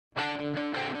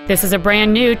This is a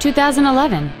brand new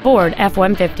 2011 Ford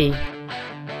F-150.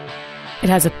 It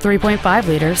has a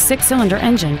 3.5-liter six-cylinder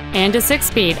engine and a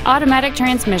 6-speed automatic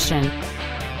transmission.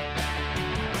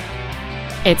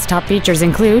 Its top features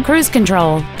include cruise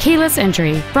control, keyless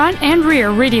entry, front and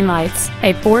rear reading lights,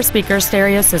 a 4-speaker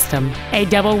stereo system, a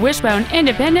double wishbone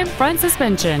independent front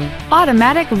suspension,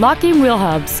 automatic locking wheel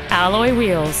hubs, alloy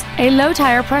wheels, a low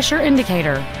tire pressure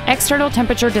indicator, external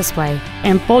temperature display,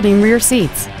 and folding rear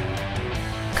seats.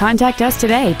 Contact us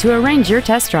today to arrange your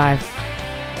test drive.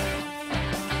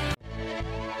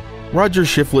 Roger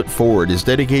Shiflett Ford is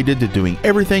dedicated to doing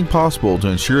everything possible to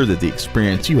ensure that the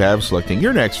experience you have selecting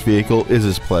your next vehicle is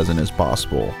as pleasant as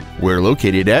possible. We're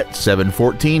located at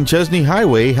 714 Chesnee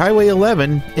Highway, Highway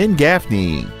 11 in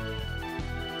Gaffney.